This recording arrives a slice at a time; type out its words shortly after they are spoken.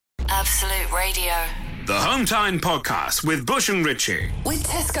Absolute Radio. The Home Time Podcast with Bush and Richie. With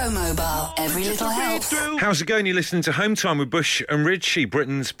Tesco Mobile, every little helps. How's it going? You're listening to Home Time with Bush and Richie,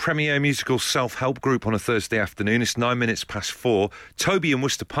 Britain's premier musical self-help group on a Thursday afternoon. It's 4:09. Toby in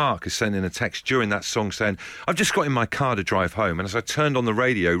Worcester Park has sent in a text during that song saying, I've just got in my car to drive home, and as I turned on the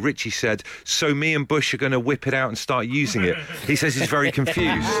radio, Richie said, so me and Bush are going to whip it out and start using it. He says he's very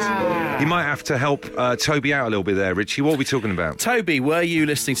confused. He might have to help Toby out a little bit there, Richie. What are we talking about? Toby, were you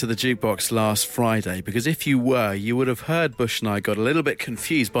listening to the Jukebox last Friday? Because if you were, you would have heard Bush and I got a little bit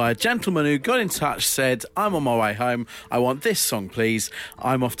confused by a gentleman who got in touch, said, I'm on my way home, I want this song, please.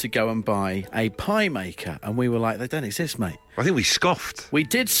 I'm off to go and buy a pie maker. And we were like, they don't exist, mate. I think we scoffed. We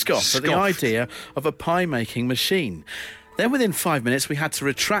did scoff at the idea of a pie-making machine. Then within 5 minutes, we had to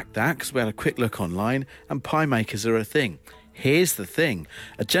retract that because we had a quick look online, and pie makers are a thing. Here's the thing.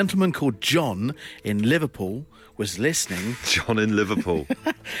 A gentleman called John in Liverpool was listening. John in Liverpool.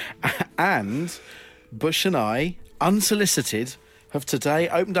 And Bush and I, unsolicited, have today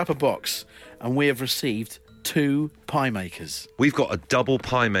opened up a box and we have received 2 pie makers. We've got a double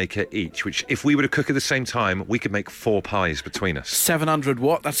pie maker each, which if we were to cook at the same time, we could make 4 pies between us. 700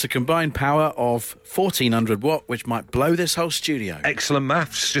 watt, that's a combined power of 1400 watt, which might blow this whole studio. Excellent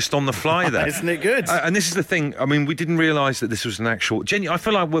maths, just on the fly there. Isn't it good? And this is the thing, I mean, we didn't realise that this was an actual... I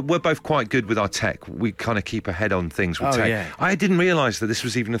feel like we're both quite good with our tech. We kind of keep ahead on things with tech. Yeah. I didn't realise that this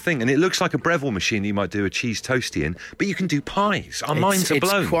was even a thing. And it looks like a Breville machine that you might do a cheese toastie in, but you can do pies. Our minds are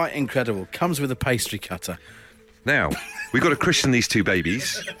blown. It's quite incredible. Comes with a pastry cutter. Now, we've got to christen these 2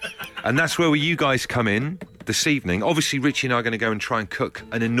 babies, and that's where you guys come in this evening. Obviously, Richie and I are going to go and try and cook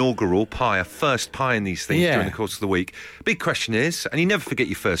an inaugural pie, a first pie in these things during the course of the week. Big question is, and you never forget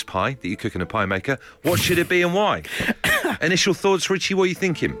your first pie that you cook in a pie maker, what should it be and why? Initial thoughts, Richie, what are you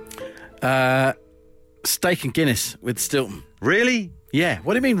thinking? Steak and Guinness with Stilton. Really? Yeah,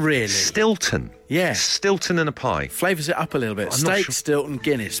 what do you mean, really? Stilton? Yeah. Stilton and a pie. Flavours it up a little bit. Steak, Stilton,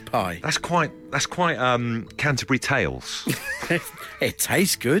 Guinness, pie. That's quite Canterbury Tales. It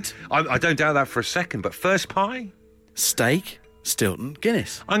tastes good. I don't doubt that for a second, but first pie? Steak, Stilton,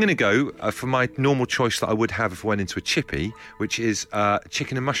 Guinness. I'm going to go for my normal choice that I would have if I went into a chippy, which is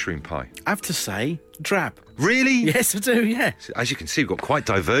chicken and mushroom pie. I have to say, drab. Really? Yes, I do, yeah. As you can see, we've got quite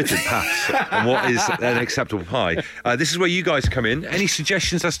divergent paths on what is an acceptable pie. This is where you guys come in. Any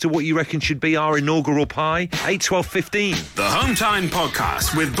suggestions as to what you reckon should be our inaugural pie? 8, 12, 15. The Home Time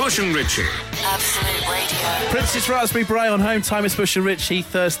Podcast with Bush and Richie. Absolute Radio. Princess Raspberry Beret on Home Time. It's Bush and Richie,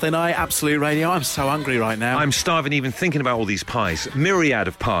 Thursday night, Absolute Radio. I'm so hungry right now. I'm starving even thinking about all these pies. Myriad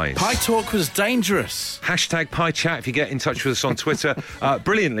of pies. Pie talk was dangerous. Hashtag pie chat if you get in touch with us on Twitter.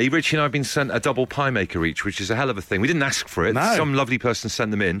 Brilliantly, Richie and I have been sent a double pie maker each, which is a hell of a thing. We didn't ask for it. No. Some lovely person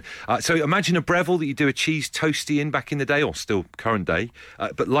sent them in. So imagine a Breville that you do a cheese toastie in back in the day, or still current day,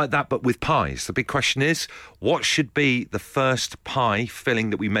 but like that, but with pies. The big question is, what should be the first pie filling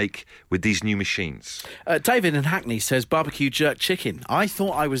that we make with these new machines? David in Hackney says barbecue jerk chicken. I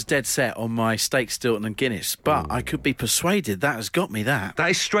thought I was dead set on my steak, Stilton and Guinness, but I could be persuaded that has got me that.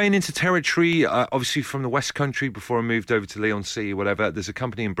 That is straying into territory, obviously from the West Country before I moved over to Leigh-on-Sea or whatever. There's a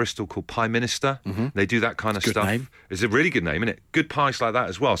company in Bristol called Pie Minister. Mm-hmm. They do that kind of Good stuff. Name. It's a really good name, isn't it? Good pies like that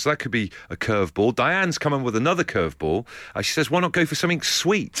as well. So that could be a curveball. Diane's come up with another curveball. She says, why not go for something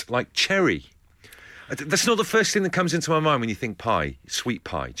sweet, like cherry? That's not the first thing that comes into my mind when you think pie, sweet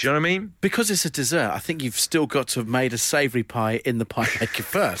pie. Do you know what I mean? Because it's a dessert, I think you've still got to have made a savoury pie in the pie maker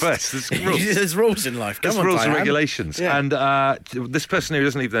first. There's rules. There's rules in life. There's rules and regulations. Yeah. And this person who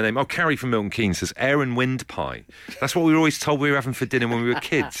doesn't leave their name, Carrie from Milton Keynes, says air and wind pie. That's what we were always told we were having for dinner when we were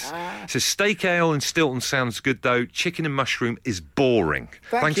kids. Says steak, ale and Stilton sounds good though. Chicken and mushroom is boring.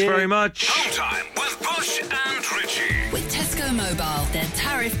 Thanks very much. Home Time with Bush and Richie. With Tesco Mobile, their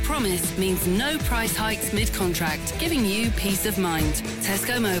tariff promise means no price hikes mid-contract, giving you peace of mind.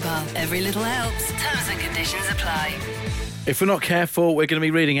 Tesco Mobile, every little helps. Terms and conditions apply. If we're not careful, we're going to be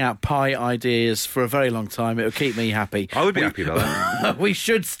reading out pie ideas for a very long time. It'll keep me happy. I would be happy about that. We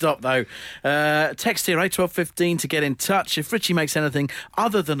should stop, though. Text here, 81215 to get in touch. If Richie makes anything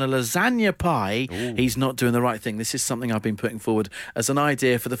other than a lasagna pie, he's not doing the right thing. This is something I've been putting forward as an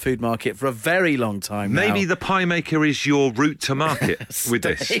idea for the food market for a very long time now. Maybe the pie maker is your route to market with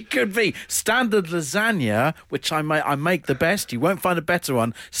this. It could be. Standard lasagna, which I make the best. You won't find a better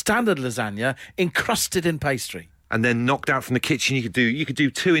one. Standard lasagna encrusted in pastry. And then knocked out from the kitchen, you could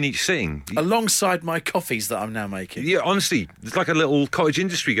do 2 in each sitting. Alongside my coffees that I'm now making. Yeah, honestly, it's like a little cottage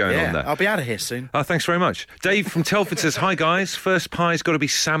industry going on there. I'll be out of here soon. Oh, thanks very much. Dave from Telford says, hi guys, first pie's got to be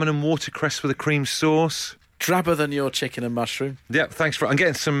salmon and watercress with a cream sauce. Drabber than your chicken and mushroom. Yep, thanks for... I'm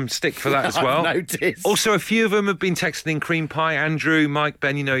getting some stick for that as well. I've noticed. Also, a few of them have been texting in cream pie. Andrew, Mike,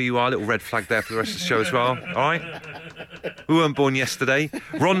 Ben, you know who you are. Little red flag there for the rest of the show as well. All right? We weren't born yesterday.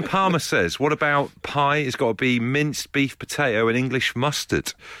 Ron Palmer says, what about pie? It's got to be minced beef potato and English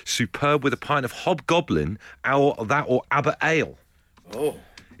mustard. Superb with a pint of Hobgoblin or Abbot Ale. Oh.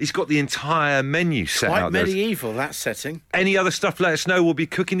 He's got the entire menu set Quite out there. medieval, that setting. Any other stuff, let us know. We'll be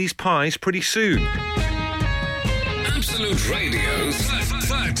cooking these pies pretty soon. Absolute Radio's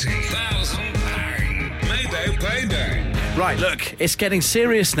 £30,000 Mayday Payday. Right, look, it's getting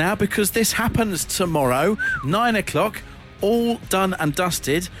serious now because this happens tomorrow, 9 o'clock, all done and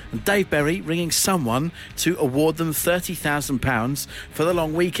dusted, and Dave Berry ringing someone to award them £30,000 for the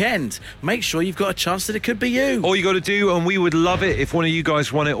long weekend. Make sure you've got a chance that it could be you. All you got to do, and we would love it if one of you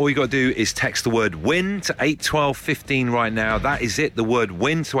guys won it, all you got to do is text the word WIN to 81215 right now. That is it, the word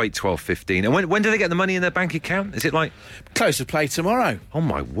WIN to 81215. And when do they get the money in their bank account? Is it like... Close of play tomorrow. Oh,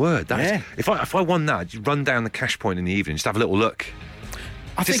 my word. Yeah. If I won that, I'd run down the cash point in the evening, just have a little look.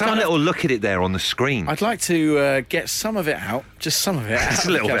 Just have a little look at it there on the screen. I'd like to get some of it out, just some of it out. Just a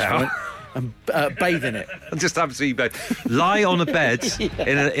little bit out. And bathe in it. Just absolutely lie on a bed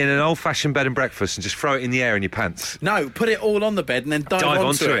in an old-fashioned bed and breakfast and just throw it in the air in your pants. No, put it all on the bed and then dive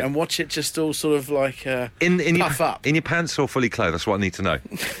onto it and watch it just all sort of like puff up. In your pants or fully clothed? That's what I need to know.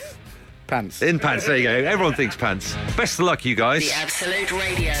 Pants. In pants, there you go. Everyone thinks pants. Best of luck, you guys. The Absolute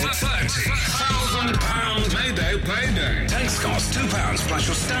Radio. £30,000 Mayday Payday. Takes cost £2 plus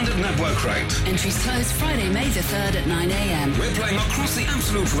your standard network rate. Entries close Friday, May the 3rd at 9 a.m. We're playing across the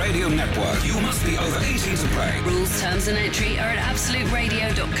Absolute Radio network. You must be over 18 to play. Rules, terms and entry are at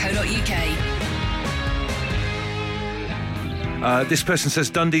absoluteradio.co.uk. This person says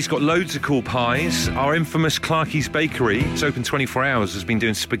Dundee's got loads of cool pies. Our infamous Clarkie's Bakery, it's open 24 hours, has been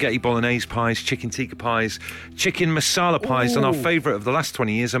doing spaghetti bolognese pies, chicken tikka pies, chicken masala pies, and our favourite of the last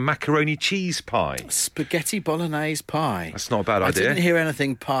 20 years, a macaroni cheese pie. Spaghetti bolognese pie. That's not a bad idea. I didn't hear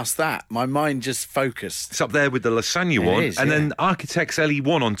anything past that. My mind just focused. It's up there with the lasagna one. Is, and yeah. then Architects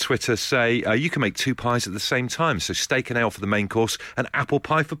LE1 on Twitter say you can make two pies at the same time. So steak and ale for the main course and apple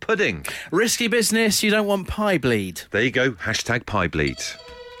pie for pudding. Risky business, you don't want pie bleed. There you go. Hashtag pie bleed.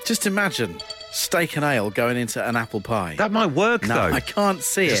 Just imagine steak and ale going into an apple pie. That might work, no, though. I can't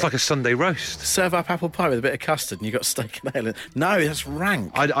see It's it. just like a Sunday roast. Serve up apple pie with a bit of custard and you've got steak and ale in. No, that's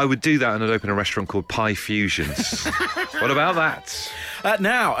rank. I would do that and I'd open a restaurant called Pie Fusions. What about that?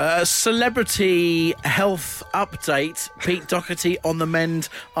 Now, celebrity health update. Pete Doherty on the mend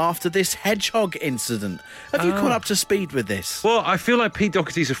after this hedgehog incident. Have you caught up to speed with this? Well, I feel like Pete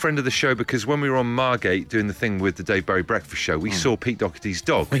Doherty's a friend of the show because when we were on Margate doing the thing with the Dave Berry Breakfast Show, we saw Pete Doherty's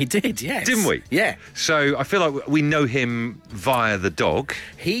dog. We did, yes. Didn't we? Yeah. So I feel like we know him via the dog.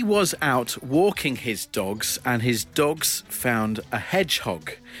 He was out walking his dogs and his dogs found a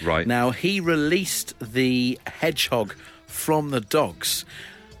hedgehog. Right. Now, he released the hedgehog from the dogs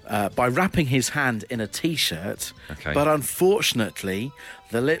by wrapping his hand in a T-shirt. Okay. But unfortunately,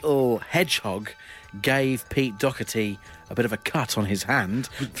 the little hedgehog gave Pete Doherty a bit of a cut on his hand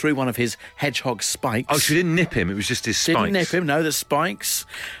through one of his hedgehog spikes. Oh, so he didn't nip him, it was just his spikes. Didn't nip him, no, the spikes.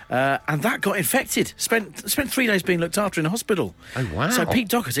 And that got infected. Spent 3 days being looked after in a hospital. Oh, wow. So Pete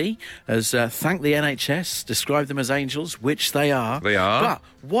Doherty has thanked the NHS, described them as angels, which they are. They are. But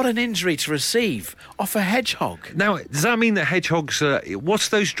what an injury to receive off a hedgehog. Now, does that mean that hedgehogs what's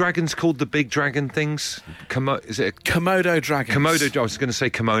those dragons called, the big dragon things? Is it a Komodo dragons. Komodo? I was going to say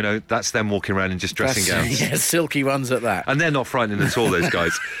kimono. That's them walking around in just dressing gowns. Yeah, silky ones at that. And they're not frightening at all, those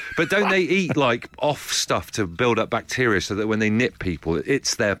guys. But don't they eat, like, off stuff to build up bacteria so that when they nip people,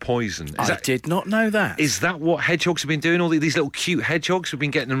 it's their poison? I did not know that. Is that what hedgehogs have been doing? All these little cute hedgehogs have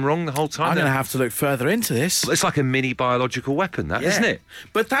been getting them wrong the whole time? I'm going to have to look further into this. It's like a mini biological weapon, that, Yeah. isn't it?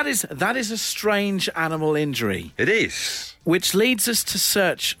 But that is a strange animal injury. It is. Which leads us to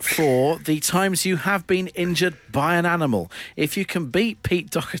search for the times you have been injured by an animal. If you can beat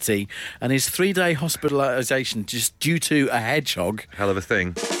Pete Doherty and his 3-day hospitalisation just due to a hedgehog. Hell of a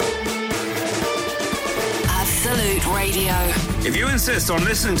thing. Absolute Radio. If you insist on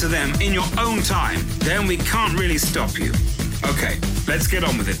listening to them in your own time, then we can't really stop you. Okay, let's get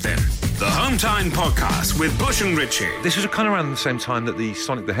on with it then. The Home Time Podcast with Bush and Richie. This was kind of around the same time that the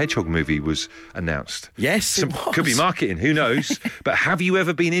Sonic the Hedgehog movie was announced. Yes, it was. Could be marketing, who knows? But have you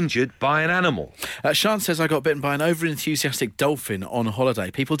ever been injured by an animal? Sean says, I got bitten by an over-enthusiastic dolphin on holiday.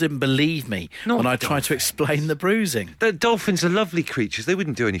 People didn't believe me when I tried to explain the bruising. The dolphins are lovely creatures. They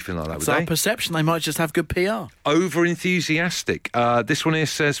wouldn't do anything like that, would It's our they? perception. They might just have good PR. Over-enthusiastic. This one here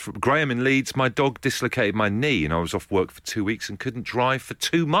says, from Graham in Leeds, my dog dislocated my knee and I was off work for 2 weeks and couldn't drive for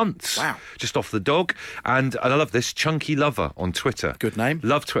 2 months. Wow. Wow. Just off the dog. And I love this, Chunky Lover on Twitter. Good name.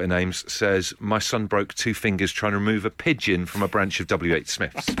 Love Twitter names. Says, my son broke 2 fingers trying to remove a pigeon from a branch of W.H.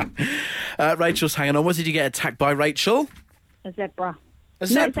 Smith's. Rachel's hanging on. What did you get attacked by, Rachel? A zebra. A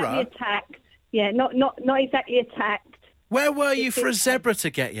zebra? Not exactly attacked. Yeah, not exactly attacked. Where were you for a zebra to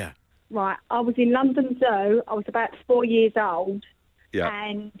get you? Right, I was in London Zoo. I was about 4 years old. Yeah.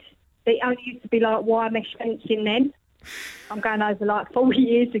 And they only used to be like wire mesh fencing then. I'm going over like 40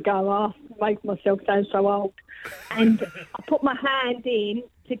 years ago. I made myself sound so old. And I put my hand in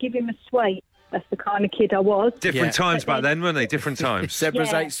to give him a sweet. That's the kind of kid I was. Different times back then, weren't they? Different times.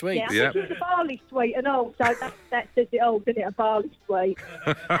 Zebras ate sweets. Yeah, I think it was a barley sweet and all. So that says it all, doesn't it? A barley sweet.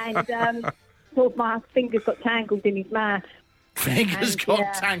 And thought my fingers got tangled in his mouth. Fingers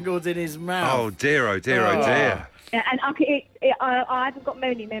got tangled in his mouth. Oh dear, oh dear, oh dear. Yeah, and I haven't got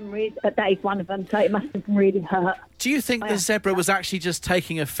many memories, but that is one of them, so it must have really hurt. Do you think the zebra was actually just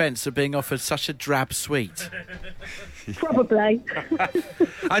taking offence at being offered such a drab sweet? Probably.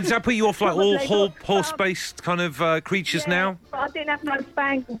 And does that put you off like all horse-based kind of creatures now? But I didn't have no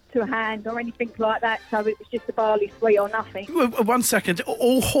spangles to hand or anything like that, so it was just a barley sweet or nothing. 1 second.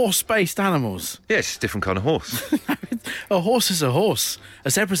 All horse-based animals? Yes, different kind of horse. A horse is a horse. A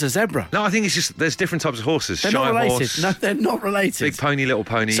zebra's a zebra. No, I think it's just there's different types of horses. They're Shy not related. horse, No, they're not related. big pony, little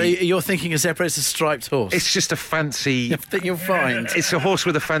pony. So you're thinking a zebra is a striped horse? It's just a fancy... I think you'll find. It's a horse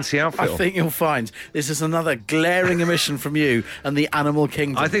with a fancy outfit I on. think you'll find this is another glaring omission from you and the animal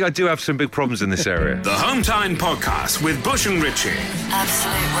kingdom. I think I do have some big problems in this area. The Hometown Podcast with Bush and Richie.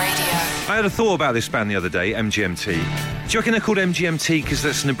 Absolute Radio. I had a thought about this band the other day, MGMT. Do you reckon they're called MGMT because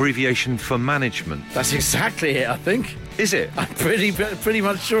that's an abbreviation for management? That's exactly it, I think. Is it? I'm pretty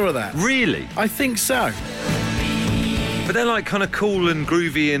much sure of that. Really? I think so. But they're like kind of cool and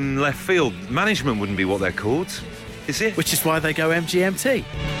groovy in left field. Management wouldn't be what they're called, is it? Which is why they go MGMT.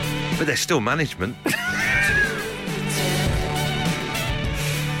 But they're still management.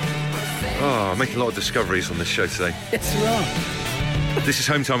 Oh, I'm making a lot of discoveries on this show today. Yes, you are. This is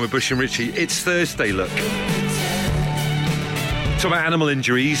Home Time with Bush and Richie. It's Thursday, look. Talk about animal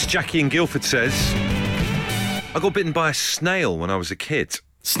injuries. Jackie in Guildford says, I got bitten by a snail when I was a kid.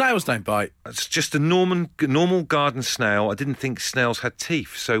 Snails don't bite. It's just a normal garden snail. I didn't think snails had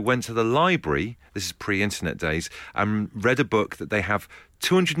teeth, so went to the library, this is pre-internet days, and read a book that they have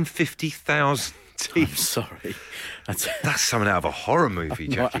 250,000 teeth. I'm sorry. That's something out of a horror movie,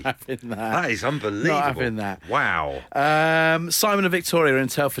 Jackie. Not having that. That is unbelievable. Not having that. Wow. Simon and Victoria in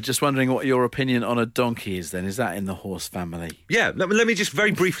Telford just wondering what your opinion on a donkey is then. Is that in the horse family? Yeah, let me just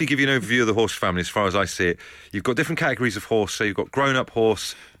very briefly give you an overview of the horse family as far as I see it. You've got different categories of horse. So you've got grown-up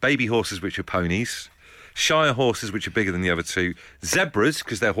horse, baby horses, which are ponies, shire horses, which are bigger than the other two, zebras,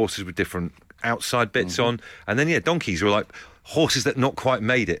 because they're horses with different outside bits on, and then, donkeys, who are like horses that not quite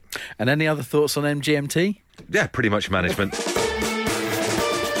made it. And any other thoughts on MGMT? Yeah, pretty much management.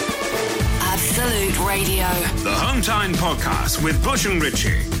 Absolute Radio. The Hometown Podcast with Bush and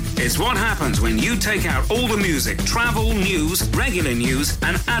Richie. It's what happens when you take out all the music, travel, news, regular news,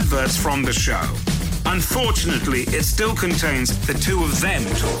 and adverts from the show. Unfortunately, it still contains the two of them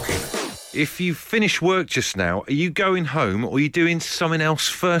talking. If you finish work just now, are you going home or are you doing something else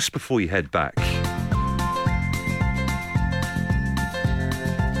first before you head back?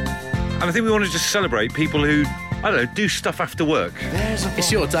 And I think we want to just celebrate people who, I don't know, do stuff after work.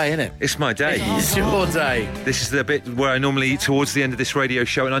 It's your day, isn't it? It's my day. It's your day. This is the bit where I normally eat towards the end of this radio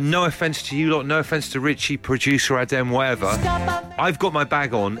show, and no offence to you lot, no offence to Richie, producer, Adem, whatever. I've got my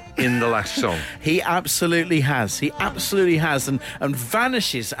bag on in the last song. He absolutely has. He absolutely has, and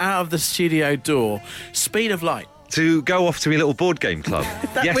vanishes out of the studio door, speed of light. To go off to my little board game club.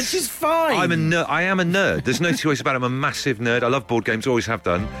 Yes. Which is fine. I am a nerd. There's no two ways about it. I'm a massive nerd. I love board games, always have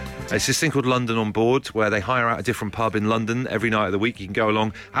done. It's this thing called London on Board, where they hire out a different pub in London every night of the week. You can go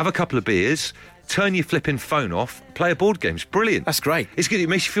along, have a couple of beers, turn your flipping phone off, play a board game. It's brilliant. That's great. It's good. It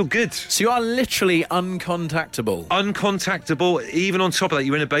makes you feel good. So you are literally uncontactable. Uncontactable. Even on top of that,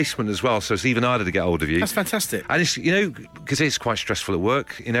 you're in a basement as well, so it's even harder to get hold of you. That's fantastic. And it's, because it's quite stressful at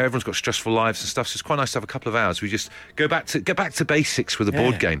work. Everyone's got stressful lives and stuff, so it's quite nice to have a couple of hours. We just get back to basics with a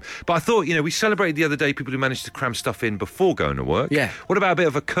board game. But I thought, we celebrated the other day people who managed to cram stuff in before going to work. Yeah. What about a bit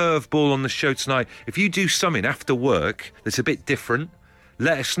of a curveball on the show tonight? If you do something after work that's a bit different,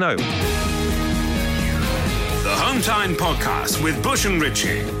 let us know. The Hometown Podcast with Bush and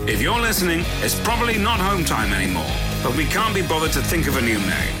Richie. If you're listening, it's probably not Hometime anymore, but we can't be bothered to think of a new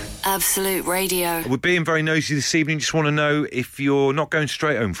name. Absolute Radio. We're being very nosy this evening. Just want to know if you're not going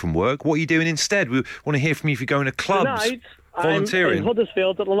straight home from work, what are you doing instead? We want to hear from you if you're going to clubs, Tonight, volunteering. I'm in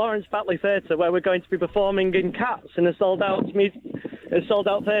Huddersfield at the Lawrence Batley Theatre, where we're going to be performing in Cats in a sold-out It's Sold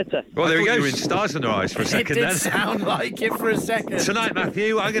Out Theatre. Well, there I we thought go. you were In Stars in Their Eyes for a It second did then. sound like it for a second. Tonight,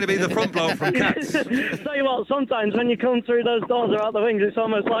 Matthew, I'm going to be the front blower from Cats. Tell you what, sometimes when you come through those doors or out the wings, it's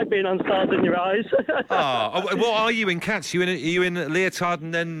almost like being on Stars in Your Eyes. What are you in Cats? Are you in leotard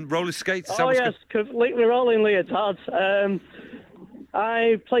and then roller skates? Is that Oh, what's yes, completely rolling leotards.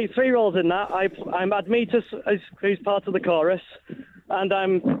 I play 3 roles in that. I'm Admetus, who's part of the chorus, and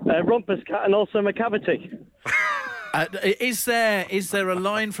I'm Rumpus Cat and also McCavity. Is there a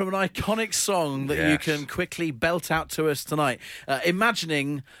line from an iconic song that you can quickly belt out to us tonight?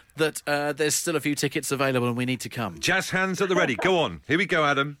 Imagining that there's still a few tickets available and we need to come. Jazz hands at the ready. Go on. Here we go,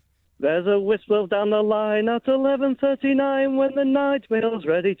 Adam. There's a whistle down the line at 11:39 when the night mail's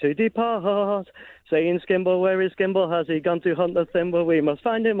ready to depart. Saying, Skimble, where is Skimble? Has he gone to hunt the thimble? We must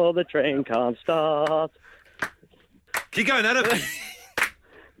find him or the train can't start. Keep going, Adam.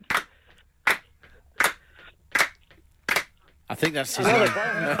 I think that's his I'm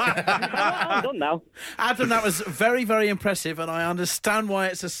line. done now. Adam, that was very, very impressive, and I understand why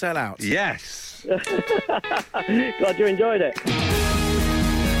it's a sellout. Yes. Glad you enjoyed it.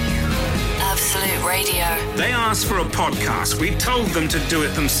 Absolute Radio. They asked for a podcast. We told them to do it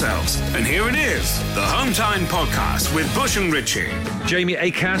themselves. And here it is, the Home Time Podcast with Bush and Richie. Jamie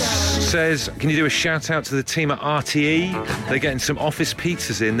Acas says, can you do a shout out to the team at RTE? They're getting some office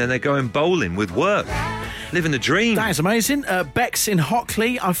pizzas in, then they're going bowling with work. Living the dream. That is amazing. Bex in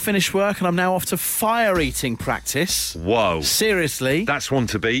Hockley, I've finished work and I'm now off to fire eating practice. Whoa. Seriously. That's one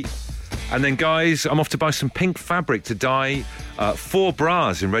to beat. And then, guys, I'm off to buy some pink fabric to dye 4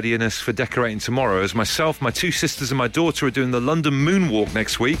 bras in readiness for decorating tomorrow, as myself, my 2 sisters and my daughter are doing the London Moonwalk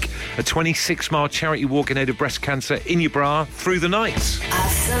next week, a 26-mile charity walk in aid of breast cancer in your bra through the night.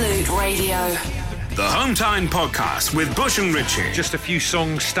 Absolute Radio. The Home Time Podcast with Bush and Richie. Just a few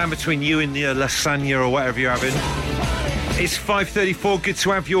songs stand between you and your lasagna or whatever you're having. It's 5:34. Good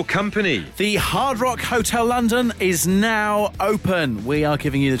to have your company. The Hard Rock Hotel London is now open. We are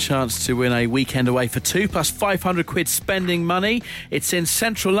giving you the chance to win a weekend away for 2 plus 500 quid spending money. It's in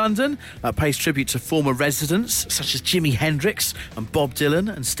central London. Pays tribute to former residents such as Jimi Hendrix and Bob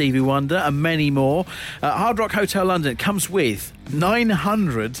Dylan and Stevie Wonder and many more. Hard Rock Hotel London comes with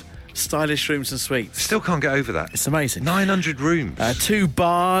 900 stylish rooms and suites. Still can't get over that. It's amazing. 900 rooms. 2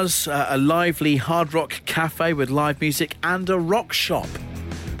 bars, a lively Hard Rock cafe with live music and a rock shop.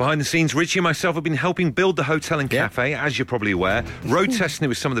 Behind the scenes, Richie and myself have been helping build the hotel and cafe, as you're probably aware. Road testing it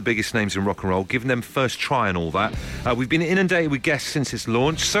with some of the biggest names in rock and roll, giving them first try and all that. We've been inundated with guests since its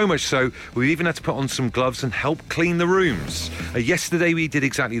launch, so much so we've even had to put on some gloves and help clean the rooms. Yesterday we did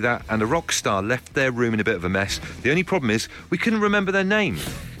exactly that, and a rock star left their room in a bit of a mess. The only problem is we couldn't remember their name.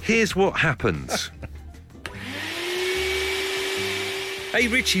 Here's what happened. Hey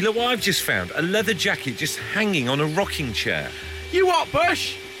Richie, look what I've just found. A leather jacket just hanging on a rocking chair. You what,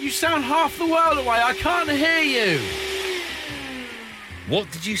 Bush? You sound half the world away. I can't hear you.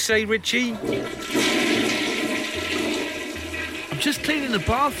 What did you say, Richie? I'm just cleaning the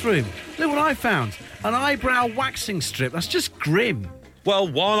bathroom. Look what I found. An eyebrow waxing strip. That's just grim. Well,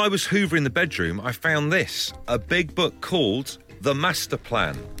 while I was hoovering the bedroom, I found this. A big book called The Master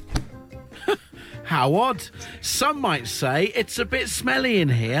Plan. How odd. Some might say it's a bit smelly in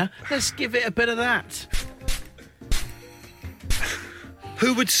here. Let's give it a bit of that.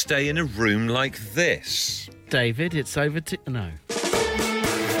 Who would stay in a room like this? David, it's over to... No.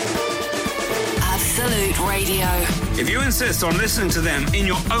 Absolute Radio. If you insist on listening to them in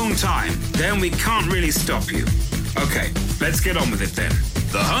your own time, then we can't really stop you. Okay, let's get on with it then.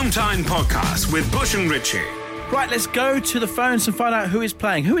 The Home Time Podcast with Bush and Richie. Right, let's go to the phones and find out who is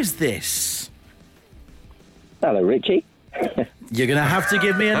playing. Who is this? Hello, Richie. You're going to have to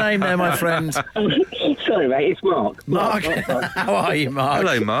give me a name there, my friend. Sorry, mate, it's Mark. Mark. How are you, Mark?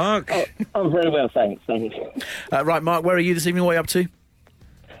 Hello, Mark. Oh, I'm very well, thanks. Right, Mark, where are you this evening? What are you up to?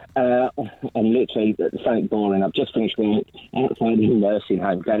 I'm literally something boring. I've just finished work outside the nursing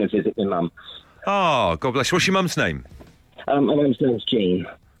home, going to visit my mum. Oh, God bless you. What's your mum's name? My mum's name's Jean.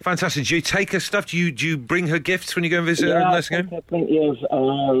 Fantastic. Do you take her stuff? Do you bring her gifts when you go and visit her in the nursing home? I have plenty of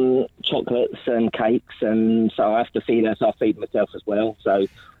chocolates and cakes, and so I have to feed her, so I feed myself as well. So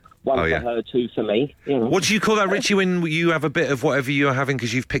one for her, 2 for me. You know. What do you call that, Richie, when you have a bit of whatever you're having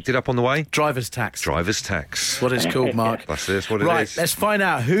because you've picked it up on the way? Driver's tax. Driver's tax. What it's called, Mark. That's what it is. Right, let's find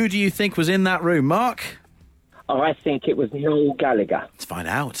out. Who do you think was in that room, Mark? I think it was Noel Gallagher. Let's find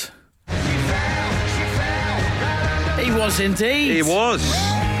out. He was indeed. He was.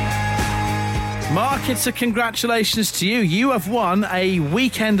 Mark, it's a congratulations to you. You have won a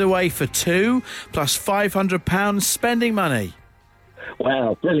weekend away for 2 plus £500 spending money.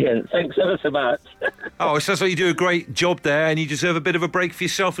 Wow, brilliant. Thanks ever so much. Oh, it sounds like you do a great job there and you deserve a bit of a break for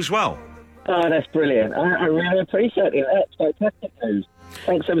yourself as well. Oh, that's brilliant. I really appreciate it. That's fantastic news.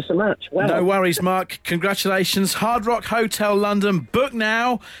 Thanks ever so much. Wow. No worries, Mark. Congratulations. Hard Rock Hotel London. Book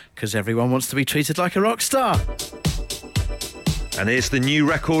now, because everyone wants to be treated like a rock star. And here's the new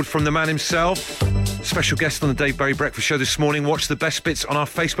record from the man himself. Special guest on the Dave Berry Breakfast Show this morning. Watch the best bits on our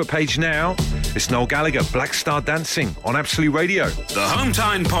Facebook page now. It's Noel Gallagher, Black Star Dancing on Absolute Radio. The Home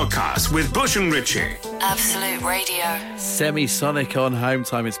Time Podcast with Bush and Richie. Absolute Radio. Semisonic on Home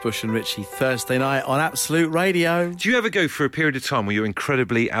Time. It's Bush and Richie Thursday night on Absolute Radio. Do you ever go through a period of time where you're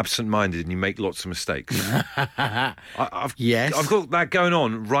incredibly absent-minded and you make lots of mistakes? Yes. I've got that going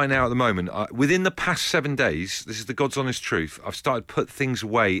on right now at the moment. Within the past 7 days, this is the God's honest truth, I've started to put things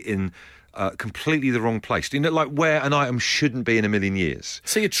away in completely the wrong place. You know, like where an item shouldn't be in a million years.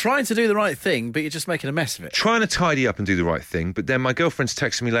 So you're trying to do the right thing, but you're just making a mess of it. Trying to tidy up and do the right thing, but then my girlfriend's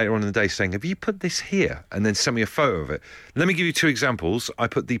texting me later on in the day saying, have you put this here? And then sent me a photo of it. Let me give you 2 examples. I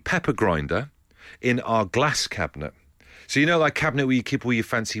put the pepper grinder in our glass cabinet. So you know, like cabinet where you keep all your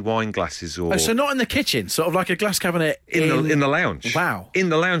fancy wine glasses, or so not in the kitchen, sort of like a glass cabinet in the lounge. Wow, in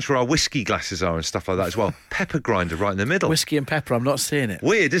the lounge where our whiskey glasses are and stuff like that as well. Pepper grinder right in the middle. Whiskey and pepper. I'm not seeing it.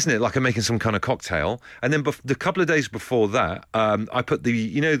 Weird, isn't it? Like I'm making some kind of cocktail. And then the couple of days before that, I put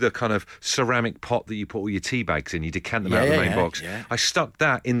the kind of ceramic pot that you put all your tea bags in. You decant them out of the main box. Yeah. I stuck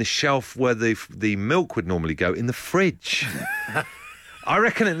that in the shelf where the milk would normally go in the fridge. I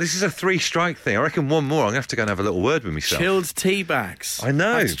reckon this is a 3-strike thing. I reckon one more, I'm going to have to go and have a little word with myself. Chilled tea bags. I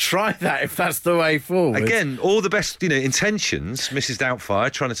know. I have to try that if that's the way forward. Again, all the best, intentions, Mrs.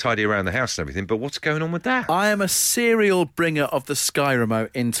 Doubtfire, trying to tidy around the house and everything, but what's going on with that? I am a serial bringer of the Sky Remote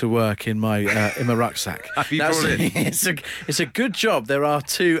into work in my rucksack. Have you brought it? It's a good job there are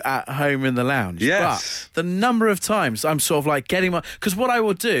 2 at home in the lounge. Yes. But the number of times I'm sort of like getting my... Because what I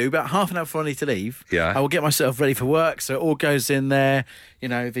will do, about half an hour before I need to leave, I will get myself ready for work, so it all goes in there. You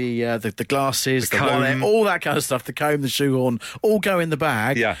know, the glasses, the wallet, all that kind of stuff, the comb, the shoehorn, all go in the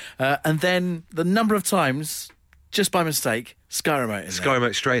bag. Yeah. And then the number of times, just by mistake, Sky Remote in Sky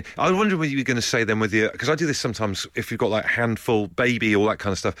Remote straight. I wonder what you were going to say then with your... Because I do this sometimes if you've got like handful, baby, all that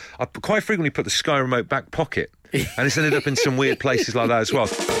kind of stuff. I quite frequently put the Sky Remote back pocket. And it's ended up in some weird places like that as well.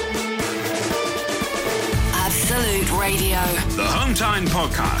 Absolute Radio. The Home Time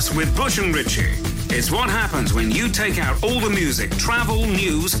Podcast with Bush and Richie. It's what happens when you take out all the music, travel,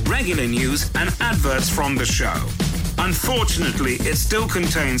 news, regular news, and adverts from the show. Unfortunately, it still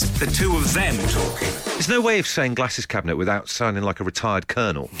contains the 2 of them talking. There's no way of saying glasses cabinet without sounding like a retired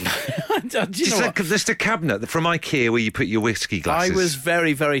colonel. There's the cabinet from IKEA where you put your whiskey glasses. I was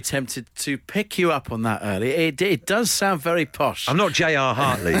very, very tempted to pick you up on that early. It does sound very posh. I'm not J.R.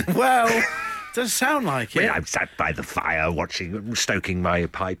 Hartley. Well... Does sound like it. Well, I'm sat by the fire stoking my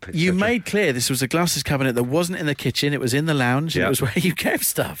pipe. You made clear this was a glasses cabinet that wasn't in the kitchen, it was in the lounge, and it was where you kept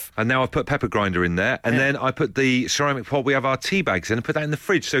stuff. And now I've put pepper grinder in there, and then I put the ceramic pot we have our tea bags in and put that in the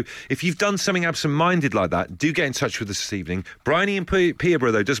fridge. So if you've done something absent-minded like that, do get in touch with us this evening. Bryony in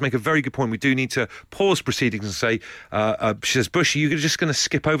Peterborough, though, does make a very good point. We do need to pause proceedings and say, she says, Bush, you're just going to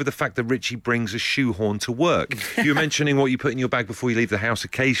skip over the fact that Richie brings a shoehorn to work. You were mentioning what you put in your bag before you leave the house.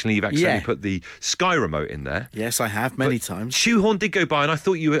 Occasionally you've accidentally put the Sky Remote in there. Yes, I have many times. Shoehorn did go by, and I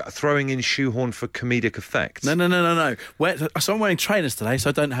thought you were throwing in shoehorn for comedic effect. No. So I'm wearing trainers today,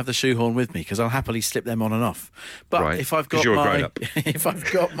 so I don't have the shoehorn with me because I'll happily slip them on and off. But if I've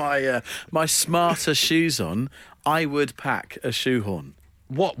got my smarter shoes on, I would pack a shoehorn.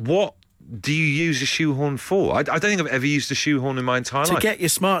 What do you use a shoehorn for? I don't think I've ever used a shoehorn in my entire life. To get your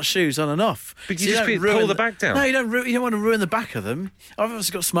smart shoes on and off. But you just pull the back down. No, you don't want to ruin the back of them. I've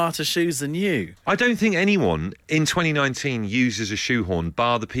obviously got smarter shoes than you. I don't think anyone in 2019 uses a shoehorn,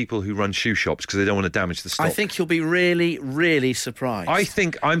 bar the people who run shoe shops because they don't want to damage the stock. I think you'll be really, really surprised.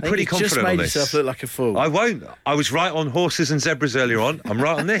 I'm pretty confident on this. You just made yourself look like a fool. I won't. I was right on horses and zebras earlier on. I'm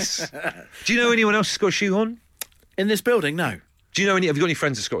right on this. Do you know anyone else who's got a shoehorn? In this building, no. Do you know have you got any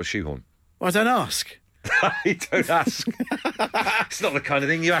friends that's got a shoehorn? Well, I don't ask. You don't ask. It's not the kind of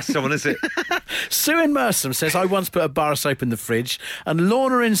thing you ask someone, is it? Sue in Merstham says, I once put a bar of soap in the fridge, and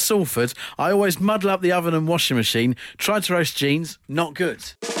Lorna in Salford, I always muddle up the oven and washing machine, tried to roast jeans, not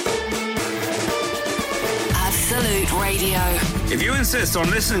good. Absolute Radio. If you insist on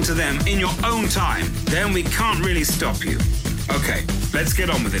listening to them in your own time, then we can't really stop you. Okay, let's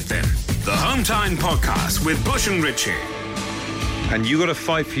get on with it then. The Home Time Podcast with Bush and Richie. And you got to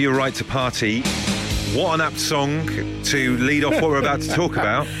fight for your right to party. What an apt song to lead off what we're about to talk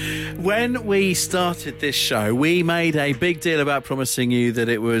about. When we started this show, we made a big deal about promising you that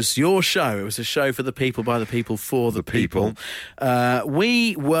it was your show. It was a show for the people, by the people, for the people.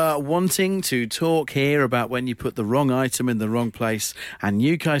 We were wanting to talk here about when you put the wrong item in the wrong place, and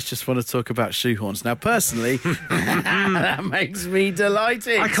you guys just want to talk about shoehorns. Now, personally, that makes me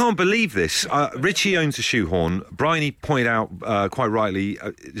delighted. I can't believe this. Richie owns a shoehorn. Bryony pointed out quite rightly,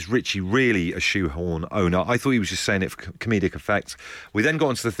 is Richie really a shoehorn owner? I thought he was just saying it for comedic effect. We then got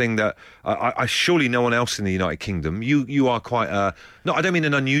onto the thing that I surely no one else in the United Kingdom. You are quite no, I don't mean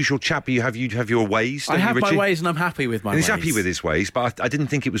an unusual chap, but you have your ways. I have Richie? my ways, and I'm happy with my and ways. He's happy with his ways, but I didn't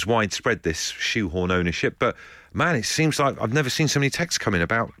think it was widespread, this shoehorn ownership. But man, it seems like I've never seen so many texts come in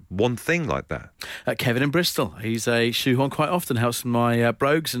about one thing like that. Kevin in Bristol, he's a shoehorn quite often, helps with my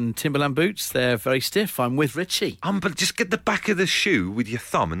Brogues and Timberland boots. They're very stiff. I'm with Richie. But just get the back of the shoe with your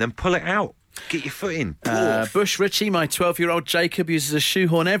thumb and then pull it out. Get your foot in. Bush Richie, my 12-year-old Jacob, uses a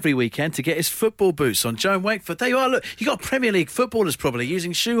shoehorn every weekend to get his football boots on. Joe and Wakeford, there you are. Look, you got Premier League footballers probably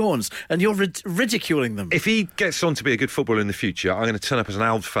using shoehorns, and you're ridiculing them. If he gets on to be a good footballer in the future, I'm going to turn up as an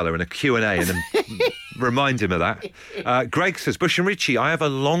old fella in a Q&A and then remind him of that. Greg says, Bush and Richie, I have a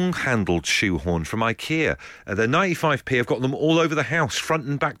long-handled shoehorn from IKEA. They're 95p. I've got them all over the house, front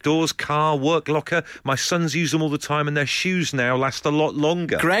and back doors, car, work locker. My sons use them all the time, and their shoes now last a lot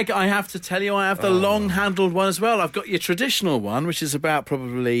longer. Greg, I have to tell you, I have the long-handled one as well. I've got your traditional one, which is about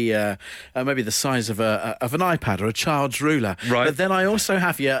probably maybe the size of an iPad or a child's ruler. Right. But then I also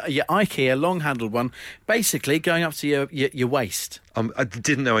have your IKEA long-handled one, basically going up to your waist. I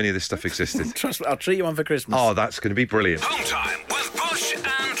didn't know any of this stuff existed. Trust me, I'll treat you one for Christmas. Oh, that's going to be brilliant. Home time with Bush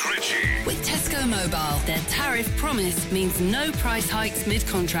and Richie. With Tesco Mobile, their tariff promise means no price hikes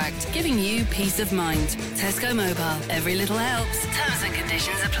mid-contract, giving you peace of mind. Tesco Mobile, every little helps. Terms and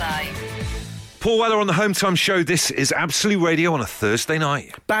conditions apply. Paul Weller on the Home Time Show. This is Absolute Radio on a Thursday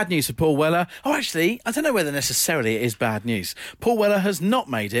night. Bad news for Paul Weller. Oh, actually, I don't know whether necessarily it is bad news. Paul Weller has not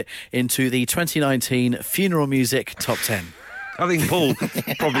made it into the 2019 Funeral Music Top 10. I think Paul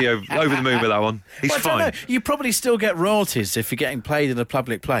probably over the moon with that one. He's fine. I don't know. You probably still get royalties if you're getting played in a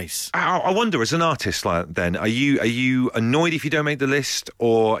public place. I wonder, as an artist, like then, are you annoyed if you don't make the list,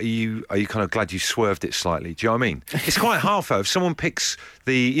 or are you kind of glad you swerved it slightly? Do you know what I mean? It's quite hard though. If someone picks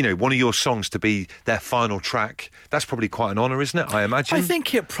one of your songs to be their final track, that's probably quite an honour, isn't it? I imagine. I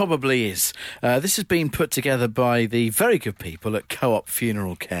think it probably is. This has been put together by the very good people at Co-op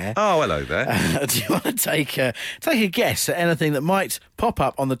Funeral Care. Oh, hello there. Do you want to take a guess at anything that might pop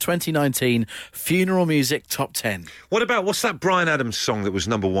up on the 2019 Funeral Music Top 10? What's that Bryan Adams song that was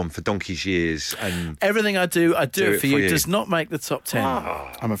number one for donkey's years? And Everything I Do It For You does not make the top 10.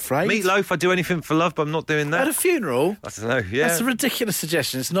 I'm afraid. Meatloaf, I Do Anything for Love, but I'm not doing that. At a funeral? I don't know, yeah. That's a ridiculous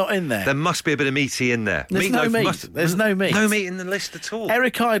suggestion. It's not in there. There must be a bit of meaty in there. There's no meat. There's no meat. No meat in the list at all.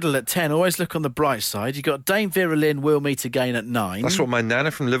 Eric Idle at 10. Always look on the bright side. You've got Dame Vera Lynn, We'll Meet Again at 9. That's what my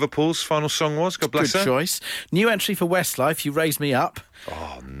Nana from Liverpool's final song was. God bless her. Good choice. New entry for Westlife, You Raise Me Up.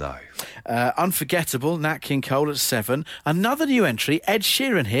 Oh, no. Unforgettable, Nat King Cole at 7. Another new entry, Ed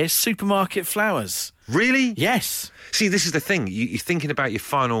Sheeran here, Supermarket Flowers. Really? Yes. See, this is the thing. You're thinking about your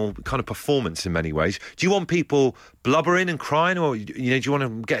final kind of performance in many ways. Do you want people blubbering and crying, or do you want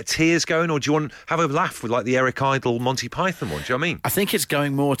to get tears going, or do you want to have a laugh with like the Eric Idle Monty Python one? Do you know what I mean? I think it's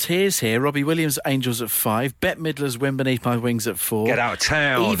going more tears here. Robbie Williams, Angels at 5. Bette Midler's Wind Beneath My Wings at 4. Get Out of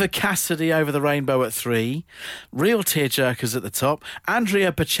Town. Eva Cassidy, Over the Rainbow at 3. Real tearjerkers at the top.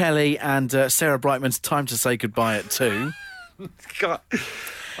 Andrea Bocelli and Sarah Brightman's Time to Say Goodbye at 2. God.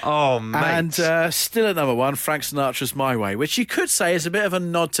 Oh, mate. And still at number 1, Frank Sinatra's My Way, which you could say is a bit of a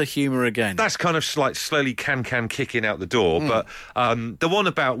nod to humour again. That's kind of like slowly can kicking out the door, but the one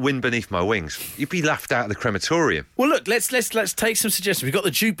about Wind Beneath My Wings, you'd be laughed out of the crematorium. Well, look, let's take some suggestions. We've got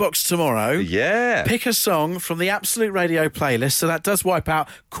the jukebox tomorrow. Yeah. Pick a song from the Absolute Radio playlist, so that does wipe out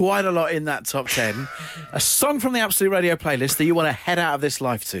quite a lot in that top 10. A song from the Absolute Radio playlist that you want to head out of this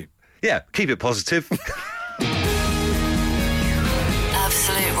life to. Yeah, keep it positive.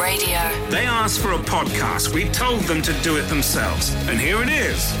 Absolute Radio. They asked for a podcast. We told them to do it themselves. And here it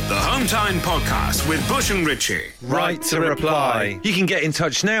is, the Home Time Podcast with Bush and Richie. Right to reply. You can get in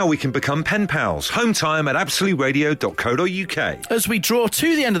touch now. We can become pen pals. Hometime at absoluteradio.co.uk. As we draw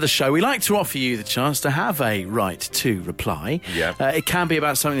to the end of the show, we like to offer you the chance to have a right to reply. Yeah. It can be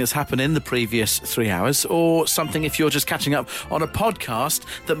about something that's happened in the previous 3 hours, or something if you're just catching up on a podcast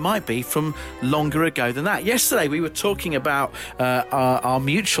that might be from longer ago than that. Yesterday, we were talking about our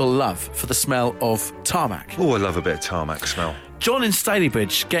mutual love for the smell of tarmac. Oh, I love a bit of tarmac smell. John in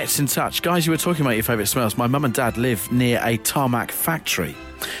Stalybridge gets in touch. Guys, you were talking about your favourite smells. My mum and dad live near a tarmac factory,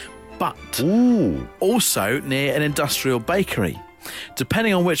 but also near an industrial bakery.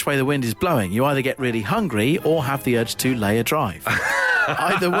 Depending on which way the wind is blowing, you either get really hungry or have the urge to lay a drive.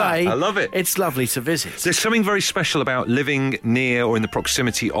 Either way, I love it. It's lovely to visit. There's something very special about living near or in the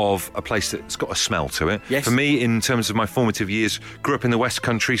proximity of a place that's got a smell to it. Yes. For me, in terms of my formative years, grew up in the West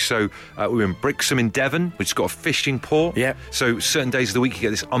Country, so we were in Brixham in Devon, which has got a fishing port. Yep. So certain days of the week you get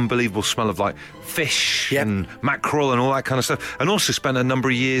this unbelievable smell of like fish and mackerel and all that kind of stuff. And also spent a number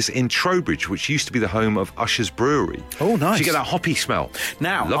of years in Trowbridge, which used to be the home of Usher's Brewery. Oh, nice. So you get that hoppy smell.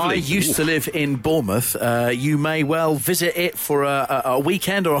 Now, Lovely. I used to live in Bournemouth. You may well visit it for a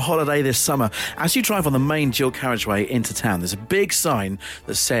weekend or a holiday this summer. As you drive on the main dual carriageway into town, there's a big sign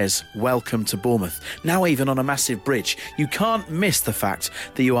that says, "Welcome to Bournemouth." Now even on a massive bridge. You can't miss the fact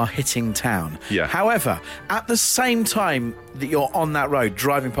that you are hitting town. Yeah. However, at the same time that you're on that road,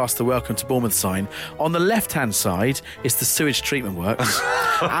 driving past the Welcome to Bournemouth sign, on the left-hand side is the sewage treatment works.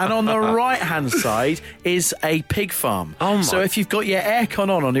 And on the right-hand side is a pig farm. Oh my. So if you've got your aircon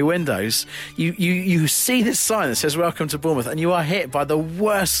on your windows, you see this sign that says "Welcome to Bournemouth," and you are hit by the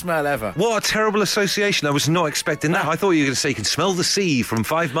worst smell ever. What a terrible association. I was not expecting that. I thought you were going to say you can smell the sea from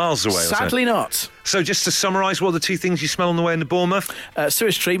 5 miles away. Sadly not. So just to summarise, what are the two things you smell on the way into Bournemouth?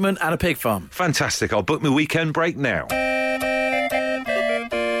 Sewage treatment and a pig farm. Fantastic. I'll book my weekend break now.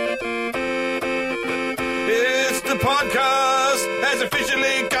 It's the podcast has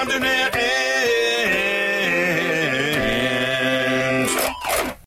officially come to an end.